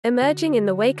Emerging in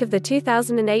the wake of the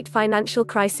 2008 financial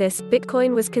crisis,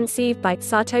 Bitcoin was conceived by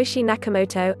Satoshi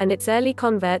Nakamoto and its early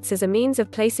converts as a means of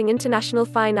placing international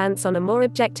finance on a more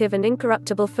objective and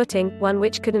incorruptible footing, one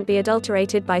which couldn't be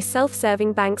adulterated by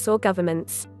self-serving banks or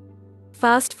governments.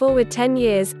 Fast forward 10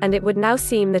 years, and it would now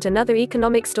seem that another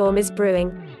economic storm is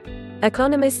brewing.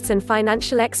 Economists and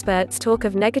financial experts talk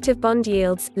of negative bond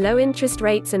yields, low interest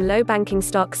rates and low banking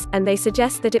stocks, and they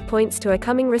suggest that it points to a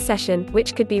coming recession,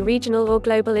 which could be regional or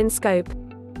global in scope.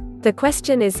 The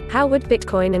question is, how would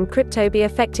Bitcoin and crypto be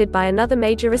affected by another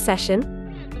major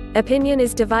recession? Opinion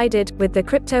is divided, with the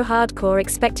crypto hardcore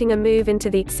expecting a move into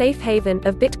the safe haven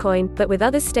of Bitcoin, but with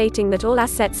others stating that all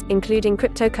assets, including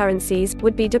cryptocurrencies,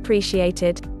 would be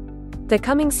depreciated. The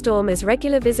coming storm, as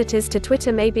regular visitors to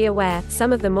Twitter may be aware,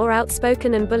 some of the more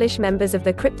outspoken and bullish members of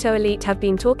the crypto elite have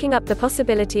been talking up the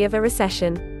possibility of a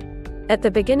recession. At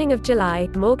the beginning of July,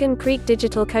 Morgan Creek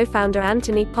Digital co-founder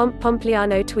Anthony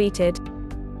Pompliano tweeted,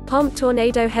 "Pomp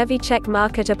tornado heavy check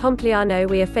mark at a Pompliano.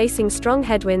 We are facing strong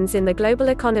headwinds in the global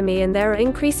economy and there are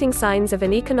increasing signs of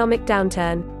an economic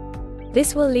downturn.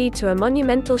 This will lead to a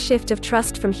monumental shift of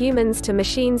trust from humans to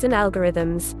machines and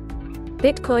algorithms.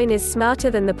 Bitcoin is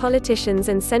smarter than the politicians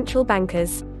and central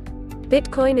bankers.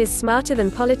 Bitcoin is smarter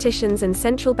than politicians and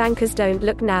central bankers. Don't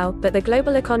look now, but the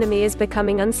global economy is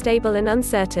becoming unstable and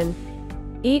uncertain.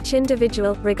 Each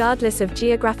individual, regardless of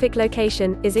geographic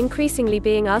location, is increasingly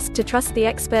being asked to trust the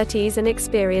expertise and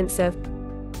experience of."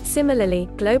 Similarly,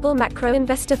 global macro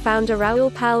investor founder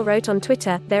Raoul Pal wrote on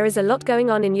Twitter, "There is a lot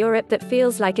going on in Europe that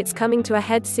feels like it's coming to a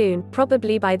head soon,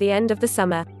 probably by the end of the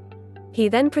summer." He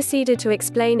then proceeded to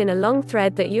explain in a long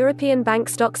thread that European bank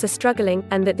stocks are struggling,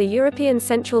 and that the European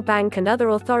Central Bank and other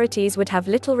authorities would have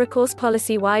little recourse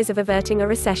policy-wise of averting a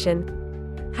recession.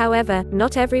 However,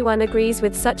 not everyone agrees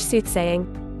with such soothsaying.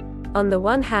 On the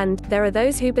one hand, there are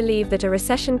those who believe that a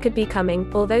recession could be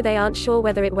coming, although they aren't sure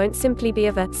whether it won't simply be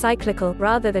of a cyclical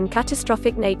rather than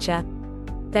catastrophic nature.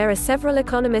 There are several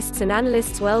economists and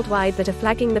analysts worldwide that are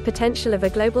flagging the potential of a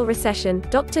global recession.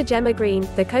 Dr. Gemma Green,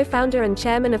 the co-founder and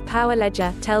chairman of Power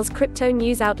Ledger, tells crypto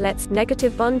news outlets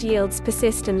negative bond yields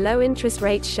persist and low interest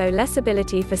rates show less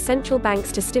ability for central banks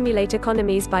to stimulate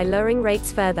economies by lowering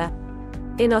rates further.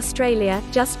 In Australia,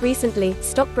 just recently,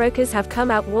 stockbrokers have come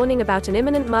out warning about an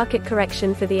imminent market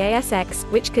correction for the ASX,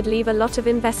 which could leave a lot of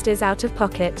investors out of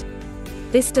pocket.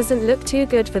 This doesn't look too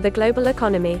good for the global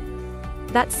economy.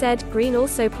 That said, Green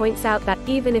also points out that,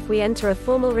 even if we enter a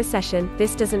formal recession,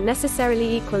 this doesn't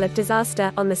necessarily equal a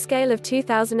disaster on the scale of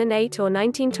 2008 or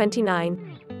 1929.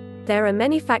 There are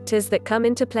many factors that come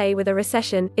into play with a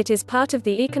recession. It is part of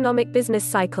the economic business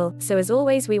cycle, so as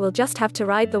always we will just have to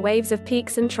ride the waves of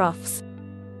peaks and troughs.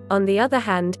 On the other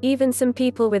hand, even some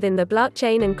people within the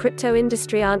blockchain and crypto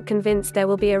industry aren't convinced there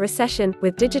will be a recession,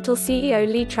 with digital CEO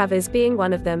Lee Travers being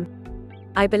one of them.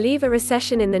 "I believe a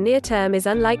recession in the near term is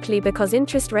unlikely because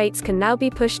interest rates can now be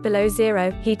pushed below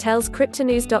zero," he tells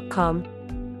cryptonews.com.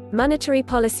 "Monetary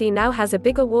policy now has a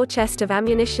bigger war chest of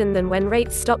ammunition than when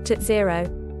rates stopped at zero.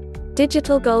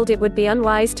 Digital gold. It would be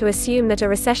unwise to assume that a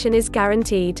recession is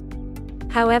guaranteed.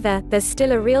 However, there's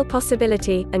still a real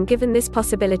possibility, and given this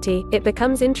possibility, it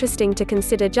becomes interesting to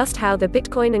consider just how the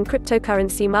Bitcoin and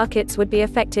cryptocurrency markets would be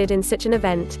affected in such an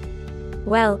event."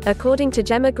 Well, according to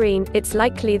Gemma Green, it's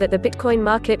likely that the Bitcoin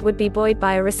market would be buoyed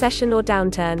by a recession or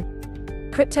downturn.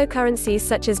 Cryptocurrencies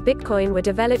such as Bitcoin were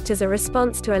developed as a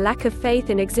response to a lack of faith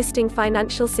in existing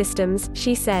financial systems,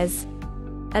 she says.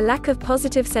 A lack of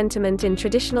positive sentiment in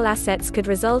traditional assets could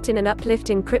result in an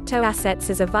uplift in crypto assets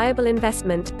as a viable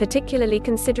investment, particularly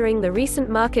considering the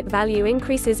recent market value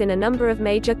increases in a number of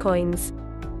major coins.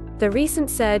 The recent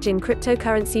surge in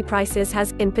cryptocurrency prices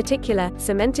has, in particular,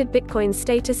 cemented Bitcoin's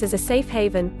status as a safe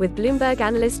haven, with Bloomberg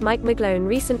analyst Mike McGlone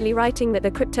recently writing that the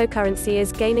cryptocurrency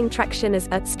is gaining traction as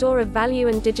a store of value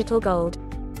and digital gold.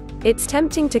 It's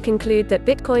tempting to conclude that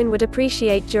Bitcoin would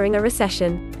appreciate during a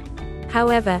recession.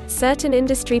 However, certain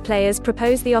industry players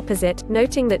propose the opposite,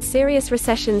 noting that serious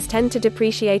recessions tend to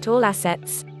depreciate all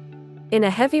assets. In a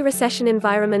heavy recession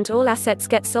environment, all assets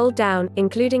get sold down,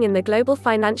 including in the global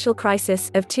financial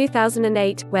crisis of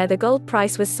 2008, where the gold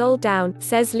price was sold down,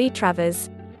 says Lee Travers.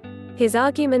 His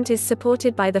argument is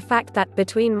supported by the fact that,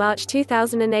 between March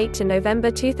 2008 and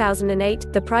November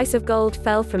 2008, the price of gold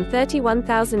fell from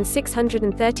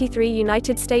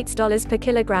 $31,633 per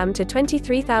kilogram to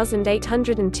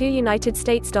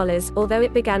 $23,802, although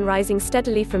it began rising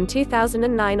steadily from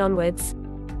 2009 onwards.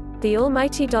 The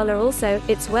almighty dollar. Also,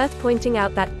 it's worth pointing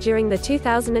out that, during the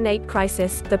 2008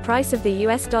 crisis, the price of the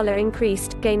US dollar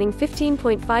increased, gaining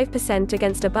 15.5%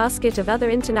 against a basket of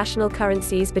other international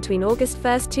currencies between August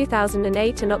 1,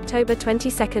 2008 and October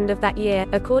 22 of that year,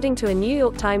 according to a New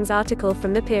York Times article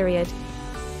from the period.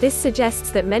 This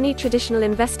suggests that many traditional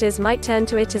investors might turn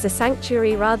to it as a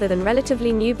sanctuary rather than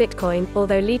relatively new Bitcoin,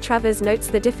 although Lee Travers notes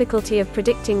the difficulty of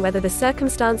predicting whether the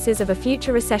circumstances of a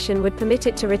future recession would permit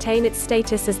it to retain its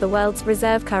status as the world's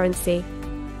reserve currency.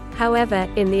 However,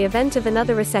 in the event of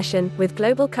another recession, with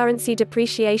global currency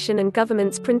depreciation and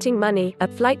governments printing money, a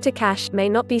flight to cash may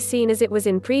not be seen as it was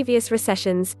in previous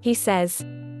recessions, he says.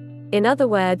 In other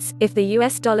words, if the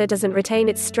US dollar doesn't retain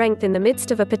its strength in the midst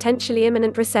of a potentially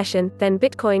imminent recession, then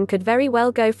Bitcoin could very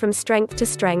well go from strength to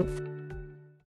strength.